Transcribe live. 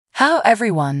Hello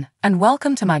everyone, and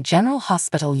welcome to my General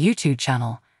Hospital YouTube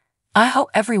channel. I hope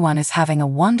everyone is having a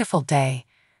wonderful day.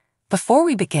 Before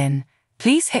we begin,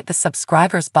 please hit the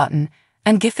subscribers button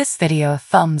and give this video a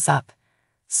thumbs up.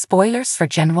 Spoilers for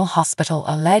General Hospital.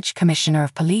 Alleged Commissioner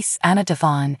of Police Anna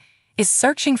Devine is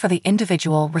searching for the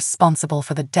individual responsible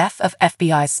for the death of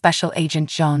FBI Special Agent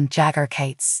John Jagger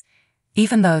Cates.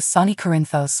 Even though Sonny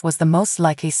Corinthos was the most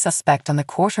likely suspect on the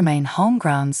Quartermain home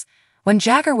grounds when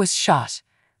Jagger was shot,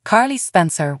 Carly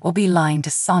Spencer will be lying to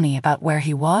Sonny about where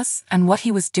he was and what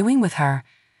he was doing with her,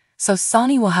 so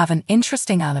Sonny will have an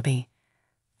interesting alibi.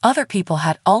 Other people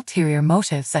had ulterior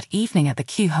motives that evening at the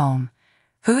Q home.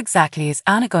 Who exactly is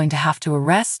Anna going to have to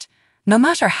arrest, no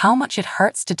matter how much it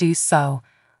hurts to do so?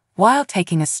 While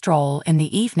taking a stroll in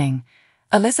the evening,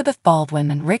 Elizabeth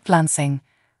Baldwin and Rick Lansing,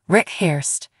 Rick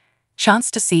Hurst,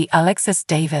 chanced to see Alexis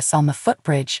Davis on the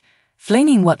footbridge,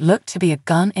 flinging what looked to be a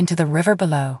gun into the river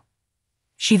below.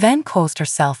 She then caused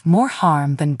herself more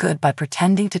harm than good by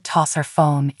pretending to toss her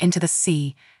phone into the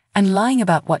sea and lying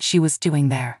about what she was doing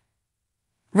there.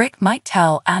 Rick might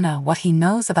tell Anna what he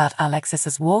knows about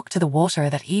Alexis's walk to the water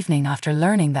that evening after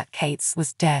learning that Cates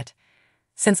was dead.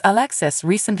 Since Alexis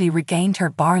recently regained her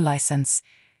bar license,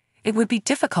 it would be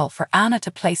difficult for Anna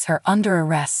to place her under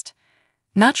arrest.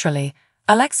 Naturally,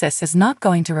 Alexis is not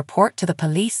going to report to the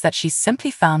police that she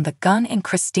simply found the gun in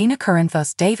Christina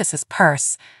Corinthos Davis's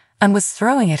purse and was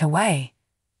throwing it away.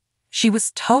 She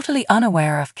was totally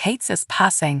unaware of Cates's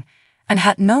passing and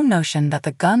had no notion that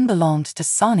the gun belonged to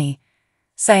Sonny.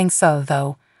 Saying so,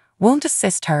 though, won't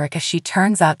assist her if she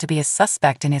turns out to be a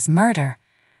suspect in his murder.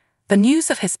 The news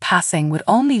of his passing would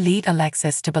only lead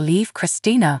Alexis to believe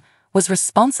Christina was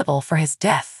responsible for his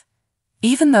death.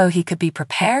 Even though he could be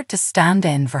prepared to stand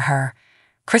in for her,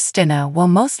 Christina will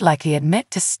most likely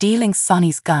admit to stealing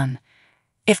Sonny's gun.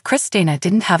 If Christina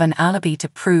didn't have an alibi to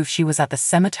prove she was at the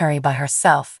cemetery by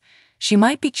herself, she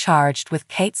might be charged with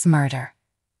Cates' murder.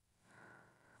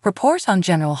 Report on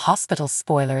General Hospital.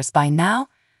 Spoilers. By now,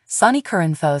 Sonny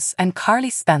Corinthos and Carly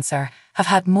Spencer have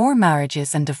had more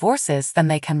marriages and divorces than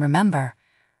they can remember.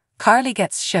 Carly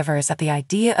gets shivers at the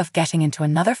idea of getting into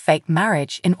another fake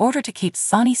marriage in order to keep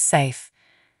Sonny safe.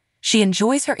 She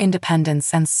enjoys her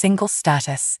independence and single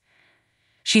status.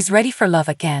 She's ready for love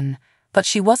again, but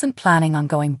she wasn't planning on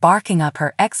going barking up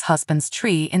her ex-husband's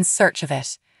tree in search of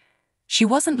it. She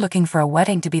wasn't looking for a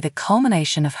wedding to be the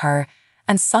culmination of her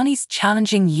and Sonny's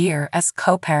challenging year as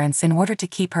co-parents in order to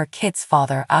keep her kid's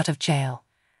father out of jail.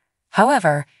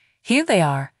 However, here they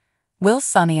are. Will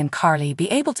Sonny and Carly be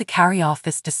able to carry off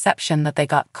this deception that they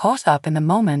got caught up in the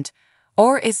moment,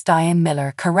 or is Diane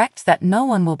Miller correct that no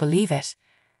one will believe it?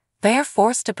 They are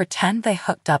forced to pretend they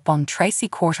hooked up on Tracy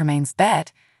Quartermain's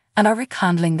bed and are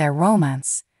rekindling their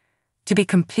romance. To be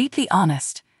completely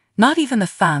honest, not even the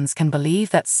fans can believe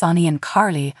that Sonny and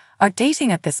Carly are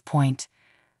dating at this point.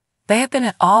 They have been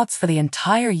at odds for the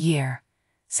entire year.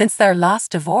 Since their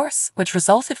last divorce, which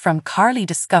resulted from Carly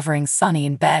discovering Sonny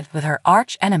in bed with her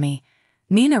arch-enemy,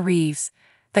 Nina Reeves,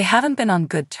 they haven't been on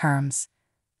good terms.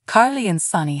 Carly and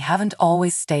Sonny haven't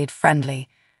always stayed friendly,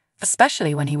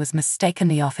 especially when he was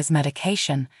mistakenly off his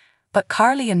medication, but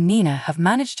Carly and Nina have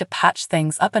managed to patch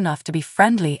things up enough to be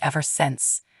friendly ever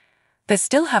since. They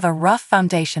still have a rough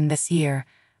foundation this year,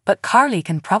 but Carly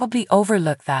can probably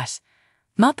overlook that.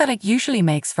 Not that it usually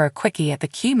makes for a quickie at the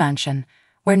Q mansion,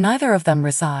 where neither of them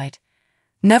reside.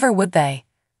 Never would they.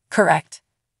 Correct.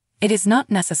 It is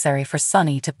not necessary for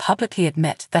Sonny to publicly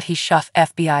admit that he shot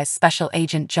FBI Special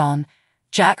Agent John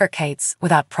Jagger Cates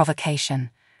without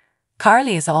provocation.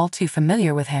 Carly is all too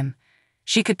familiar with him.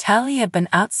 She could tell he had been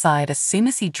outside as soon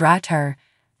as he dragged her,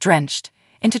 drenched,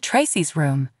 into Tracy's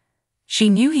room. She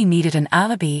knew he needed an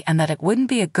alibi and that it wouldn't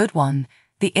be a good one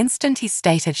the instant he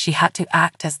stated she had to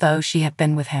act as though she had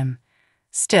been with him.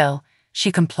 Still,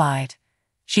 she complied.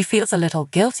 She feels a little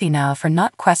guilty now for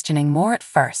not questioning more at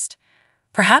first.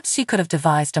 Perhaps she could have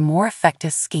devised a more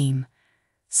effective scheme.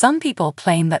 Some people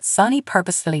claim that Sonny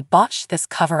purposefully botched this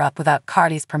cover-up without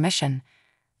Carly's permission.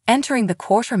 Entering the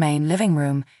Quartermain living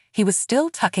room, he was still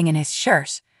tucking in his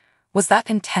shirt. Was that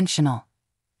intentional?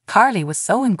 Carly was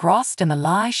so engrossed in the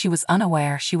lie she was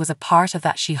unaware she was a part of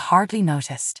that she hardly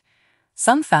noticed.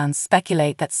 Some fans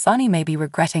speculate that Sonny may be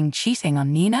regretting cheating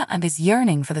on Nina and is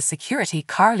yearning for the security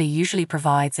Carly usually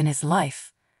provides in his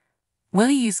life. Will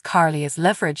he use Carly as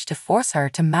leverage to force her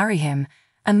to marry him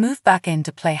and move back in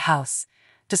to play house,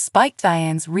 despite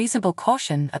Diane's reasonable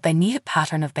caution that they need a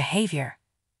pattern of behavior?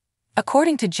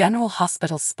 According to General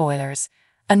Hospital. Spoilers,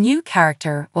 a new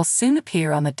character will soon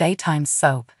appear on the daytime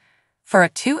soap. For a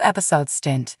 2-episode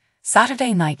stint,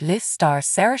 Saturday Night Live star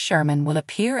Sarah Sherman will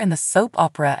appear in the soap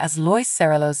opera as Lois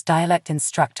Cerullo's dialect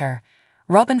instructor,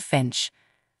 Robin Finch.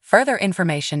 Further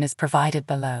information is provided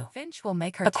below. Finch will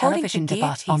make her television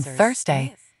debut on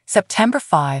Thursday, September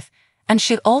 5, and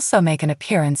she'll also make an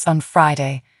appearance on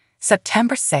Friday,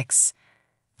 September 6.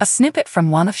 A snippet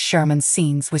from one of Sherman's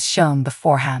scenes was shown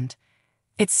beforehand.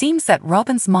 It seems that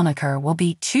Robin's moniker will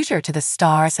be tutor to the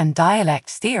stars and dialect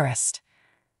theorist.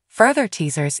 Further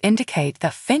teasers indicate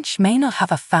that Finch may not have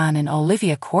a fan in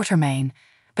Olivia Quatermain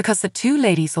because the two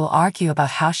ladies will argue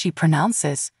about how she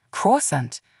pronounces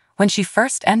croissant when she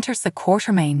first enters the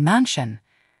Quatermain mansion.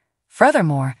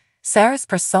 Furthermore, Sarah's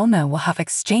persona will have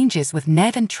exchanges with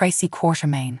Ned and Tracy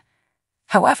Quatermain.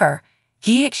 However,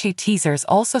 GHG teasers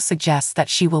also suggest that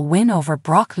she will win over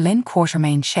Brock Lynn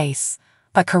Quatermain Chase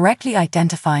by correctly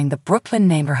identifying the Brooklyn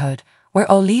neighborhood where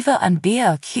Oliva and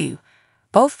BLQ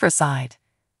both reside.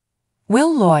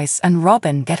 Will Lois and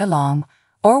Robin get along,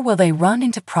 or will they run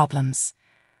into problems?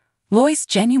 Lois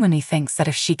genuinely thinks that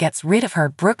if she gets rid of her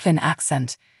Brooklyn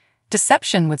accent,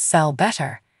 deception would sell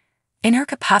better. In her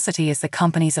capacity as the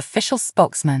company's official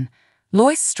spokesman,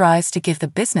 Lois strives to give the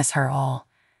business her all.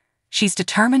 She's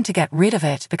determined to get rid of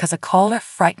it because a caller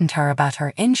frightened her about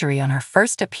her injury on her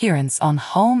first appearance on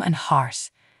Home and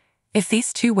Heart. If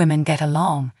these two women get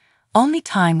along, only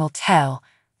time will tell,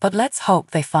 but let's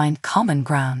hope they find common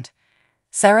ground.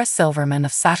 Sarah Silverman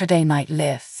of Saturday Night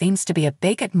Live seems to be a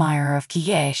big admirer of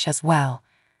Guillesh as well.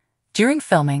 During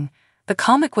filming, the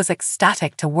comic was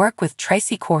ecstatic to work with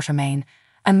Tracy Quatermain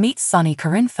and meet Sonny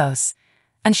Corinthos,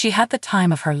 and she had the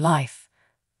time of her life.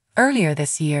 Earlier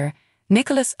this year,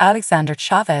 Nicholas Alexander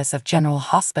Chavez of General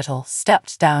Hospital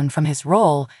stepped down from his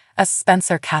role as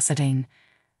Spencer Cassadine.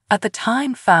 At the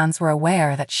time, fans were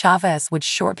aware that Chavez would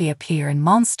shortly appear in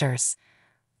Monsters,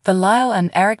 the Lyle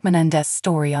and Eric Menendez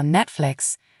story on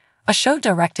Netflix, a show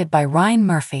directed by Ryan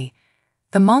Murphy.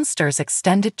 The Monsters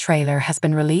extended trailer has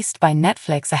been released by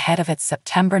Netflix ahead of its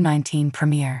September 19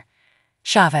 premiere.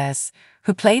 Chavez,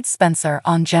 who played Spencer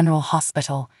on General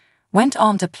Hospital, went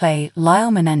on to play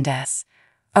Lyle Menendez,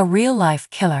 a real-life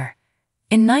killer.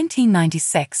 In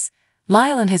 1996,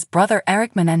 Lyle and his brother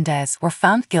Eric Menendez were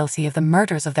found guilty of the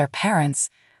murders of their parents,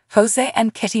 Jose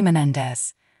and Kitty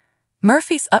Menendez.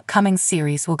 Murphy's upcoming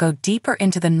series will go deeper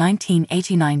into the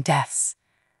 1989 deaths.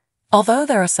 Although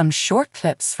there are some short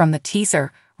clips from the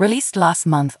teaser released last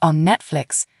month on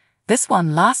Netflix, this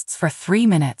one lasts for 3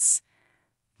 minutes.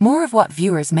 More of what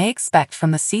viewers may expect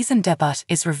from the season debut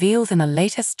is revealed in the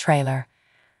latest trailer.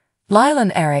 Lyle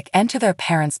and Eric enter their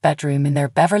parents' bedroom in their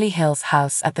Beverly Hills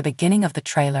house at the beginning of the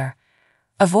trailer.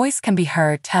 A voice can be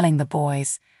heard telling the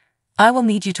boys, "I will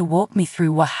need you to walk me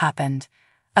through what happened,"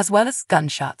 as well as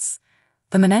gunshots.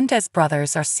 The Menendez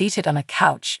brothers are seated on a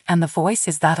couch and the voice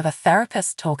is that of a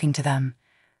therapist talking to them.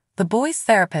 The boys'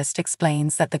 therapist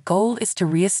explains that the goal is to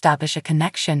re-establish a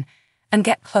connection and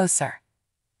get closer.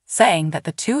 Saying that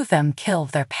the two of them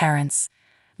killed their parents,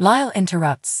 Lyle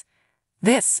interrupts.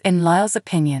 This, in Lyle's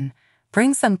opinion,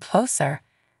 brings them closer.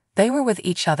 They were with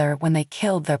each other when they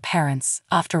killed their parents,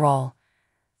 after all.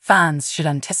 Fans should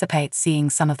anticipate seeing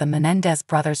some of the Menendez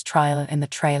brothers' trial in the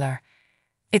trailer.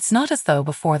 It's not as though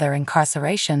before their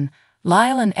incarceration,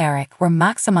 Lyle and Eric were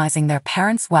maximizing their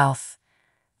parents' wealth.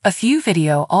 A few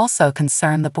videos also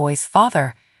concern the boy's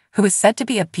father, who is said to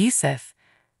be abusive.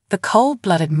 The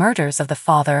cold-blooded murders of the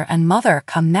father and mother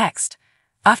come next.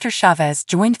 After Chavez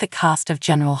joined the cast of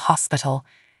General Hospital,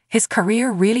 his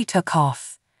career really took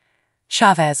off.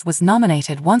 Chavez was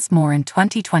nominated once more in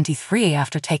 2023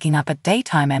 after taking up a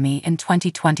Daytime Emmy in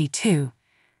 2022.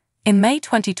 In May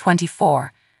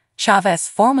 2024, Chavez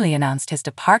formally announced his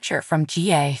departure from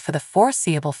GA for the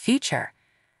foreseeable future.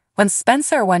 When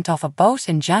Spencer went off a boat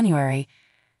in January,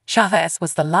 Chavez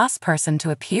was the last person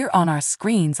to appear on our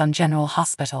screens on General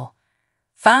Hospital.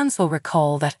 Fans will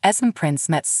recall that Esme Prince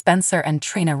met Spencer and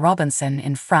Trina Robinson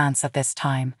in France at this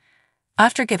time.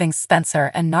 After giving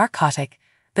Spencer a narcotic,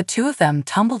 the two of them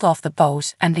tumbled off the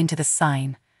boat and into the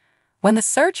Seine. When the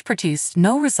search produced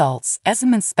no results,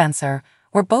 Esme and Spencer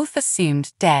were both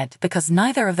assumed dead because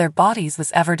neither of their bodies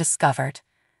was ever discovered.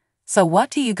 So what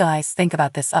do you guys think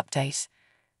about this update?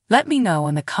 Let me know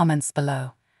in the comments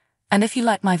below. And if you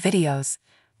like my videos,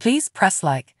 please press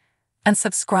like and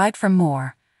subscribe for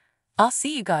more. I'll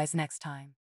see you guys next time.